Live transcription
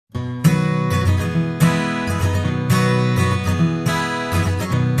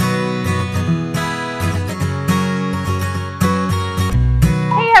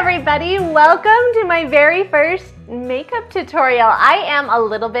everybody, welcome to my very first makeup tutorial. I am a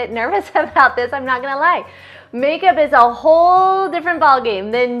little bit nervous about this, I'm not gonna lie. Makeup is a whole different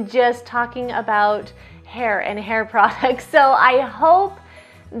ballgame than just talking about hair and hair products. So I hope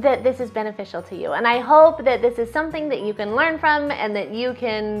that this is beneficial to you, and I hope that this is something that you can learn from and that you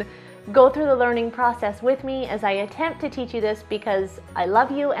can go through the learning process with me as I attempt to teach you this, because I love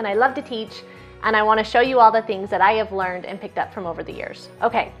you and I love to teach, and I want to show you all the things that I have learned and picked up from over the years.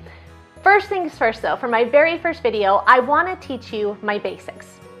 Okay, first things first though, for my very first video, I want to teach you my basics.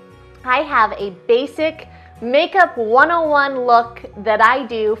 I have a basic makeup 101 look that I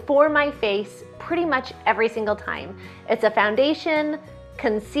do for my face pretty much every single time. It's a foundation,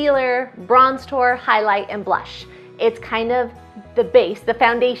 concealer, bronze tour, highlight, and blush. It's kind of the base, the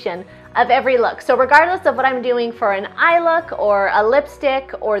foundation of every look. So regardless of what I'm doing for an eye look or a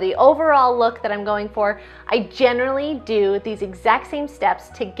lipstick or the overall look that I'm going for, I generally do these exact same steps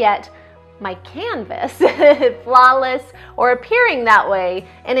to get my canvas flawless or appearing that way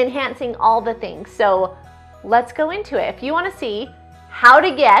and enhancing all the things. So let's go into it. If you want to see how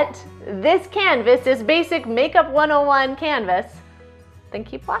to get this canvas, this basic makeup 101 canvas, then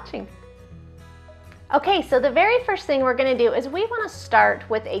keep watching. Okay, so the very first thing we're gonna do is we wanna start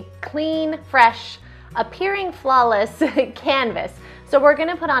with a clean, fresh, appearing flawless canvas. So we're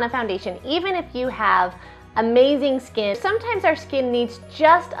gonna put on a foundation. Even if you have amazing skin, sometimes our skin needs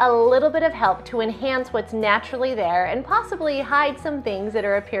just a little bit of help to enhance what's naturally there and possibly hide some things that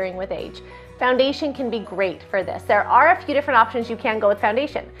are appearing with age. Foundation can be great for this. There are a few different options you can go with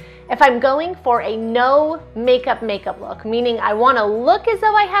foundation. If I'm going for a no makeup look, meaning I want to look as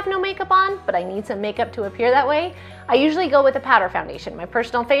though I have no makeup on, but I need some makeup to appear that way, I usually go with a powder foundation. My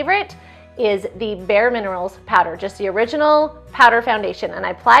personal favorite is the Bare Minerals powder, just the original powder foundation. And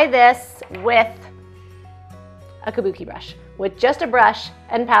I apply this with a kabuki brush, with just a brush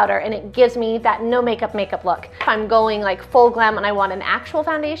and powder, and it gives me that no makeup look. If I'm going like full glam and I want an actual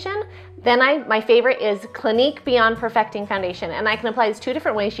foundation, then my favorite is Clinique Beyond Perfecting Foundation, and I can apply this two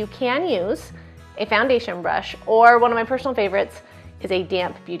different ways. You can use a foundation brush, or one of my personal favorites is a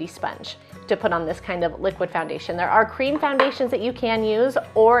damp beauty sponge to put on this kind of liquid foundation. There are cream foundations that you can use,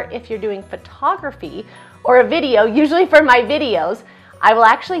 or if you're doing photography or a video, usually for my videos, I will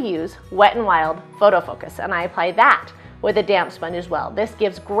actually use Wet n Wild Photo Focus, and I apply that with a damp sponge as well. This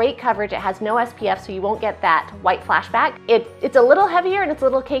gives great coverage. It has no SPF, so you won't get that white flashback. It's a little heavier and it's a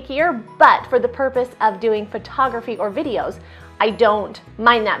little cakier, but for the purpose of doing photography or videos, I don't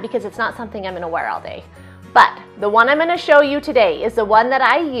mind that because it's not something I'm gonna wear all day. But the one I'm gonna show you today is the one that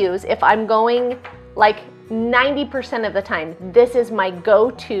I use if I'm going like 90% of the time. This is my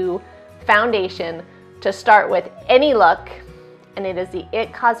go-to foundation to start with any look, and it is the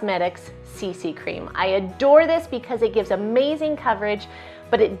IT Cosmetics CC Cream. I adore this because it gives amazing coverage,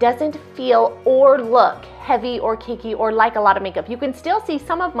 but it doesn't feel or look heavy or cakey or like a lot of makeup. You can still see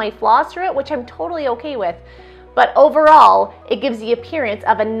some of my flaws through it, which I'm totally okay with, but overall, it gives the appearance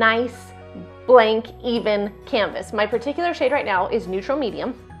of a nice, blank, even canvas. My particular shade right now is neutral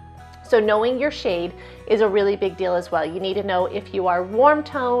medium, so knowing your shade is a really big deal as well. You need to know if you are warm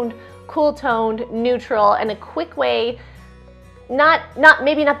toned, cool toned, neutral, and a quick way,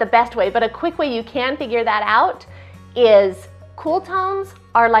 maybe not the best way, but a quick way you can figure that out is cool tones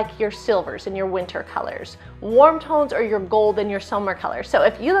are like your silvers and your winter colors. Warm tones are your gold and your summer colors. So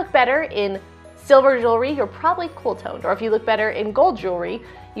if you look better in silver jewelry, you're probably cool toned. Or if you look better in gold jewelry,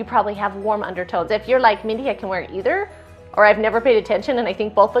 you probably have warm undertones. If you're like, Mindy, I can wear either, or I've never paid attention and I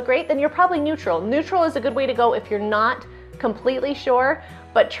think both look great, then you're probably neutral. Neutral is a good way to go if you're not completely sure,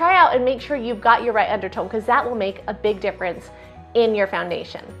 but try out and make sure you've got your right undertone, because that will make a big difference in your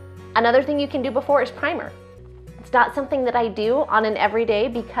foundation. Another thing you can do before is primer. It's not something that I do on an everyday,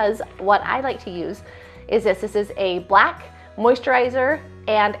 because what I like to use is this. This is a black moisturizer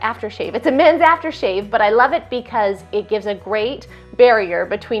and aftershave. It's a men's aftershave, but I love it because it gives a great barrier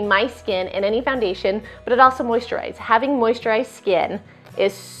between my skin and any foundation, but it also moisturizes. Having moisturized skin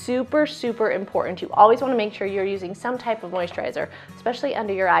is super, super important. You always want to make sure you're using some type of moisturizer, especially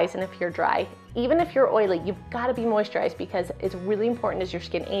under your eyes and if you're dry. Even if you're oily, you've got to be moisturized, because it's really important as your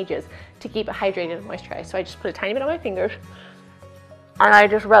skin ages to keep it hydrated and moisturized. So I just put a tiny bit on my fingers and I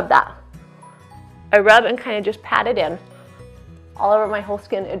just rub that. I rub and kind of just pat it in all over my whole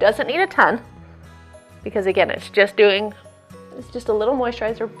skin. It doesn't need a ton, because again, it's just a little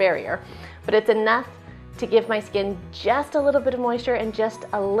moisturizer barrier, but it's enough to give my skin just a little bit of moisture and just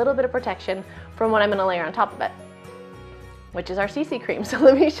a little bit of protection from what I'm gonna layer on top of it, which is our CC cream. So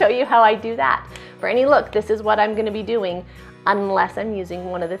let me show you how I do that. For any look, this is what I'm gonna be doing. unless I'm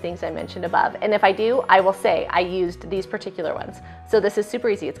using one of the things I mentioned above. And if I do, I will say I used these particular ones. So this is super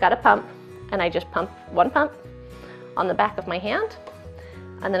easy. It's got a pump, and I just pump one pump on the back of my hand,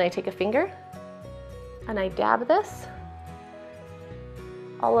 and then I take a finger and I dab this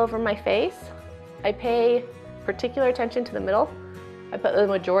all over my face. I pay particular attention to the middle. I put the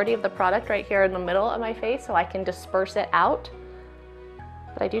majority of the product right here in the middle of my face so I can disperse it out.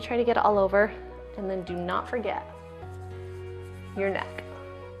 But I do try to get it all over. And then do not forget your neck.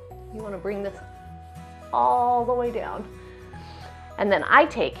 You want to bring this all the way down. And then I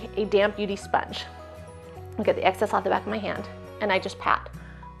take a damp beauty sponge and get the excess off the back of my hand, and I just pat.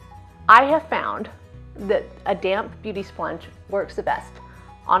 I have found that a damp beauty sponge works the best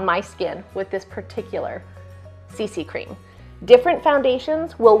on my skin with this particular CC cream. Different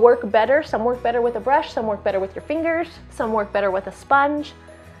foundations will work better. Some work better with a brush, some work better with your fingers, some work better with a sponge.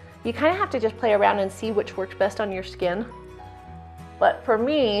 You kind of have to just play around and see which works best on your skin. But for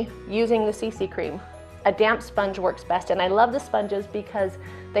me, using the CC cream, a damp sponge works best. And I love the sponges because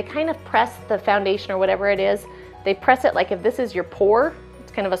they kind of press the foundation or whatever it is. They press it like if this is your pore,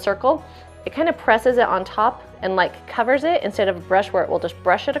 it's kind of a circle. It kind of presses it on top and like covers it instead of a brush where it will just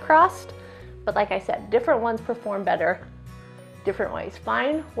brush it across. But like I said, different ones perform better different ways.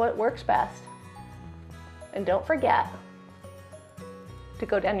 Find what works best. And don't forget to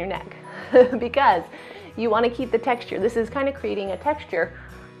go down your neck because you want to keep the texture. This is kind of creating a texture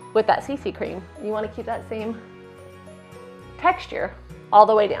with that CC cream. You want to keep that same texture all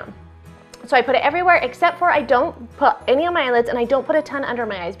the way down. So I put it everywhere except for I don't put any on my eyelids, and I don't put a ton under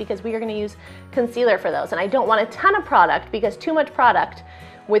my eyes because we are going to use concealer for those. And I don't want a ton of product because too much product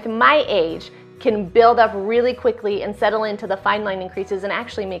with my age can build up really quickly and settle into the fine line creases and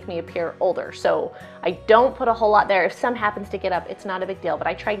actually make me appear older. So I don't put a whole lot there. If some happens to get up, it's not a big deal, but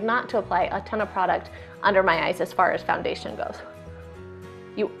I try not to apply a ton of product under my eyes as far as foundation goes.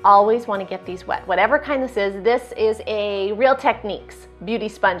 You always want to get these wet. Whatever kind this is a Real Techniques beauty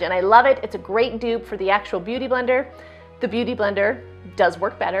sponge, and I love it. It's a great dupe for the actual Beauty Blender. The Beauty Blender does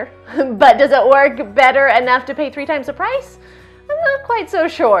work better, but does it work better enough to pay 3 times the price? I'm not quite so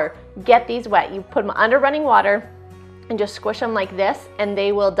sure. Get these wet. You put them under running water and just squish them like this, and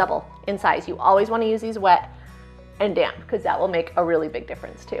they will double in size. You always want to use these wet and damp because that will make a really big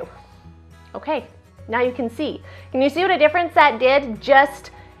difference too. Okay, now you can see. Can you see what a difference that did?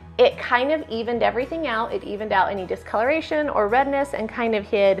 Just, it kind of evened everything out. It evened out any discoloration or redness and kind of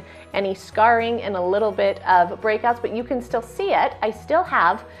hid any scarring and a little bit of breakouts, but you can still see it. I still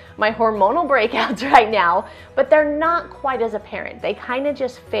have my hormonal breakouts right now, but they're not quite as apparent. They kind of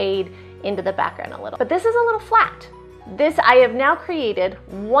just fade into the background a little. But this is a little flat. This, I have now created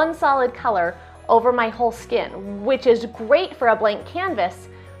one solid color over my whole skin, which is great for a blank canvas,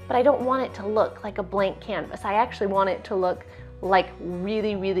 but I don't want it to look like a blank canvas. I actually want it to look like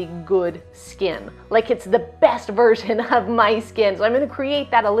really, really good skin. Like it's the best version of my skin. So I'm gonna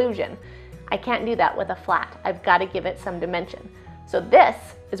create that illusion. I can't do that with a flat. I've gotta give it some dimension. So this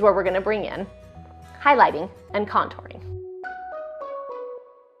is where we're gonna bring in highlighting and contouring.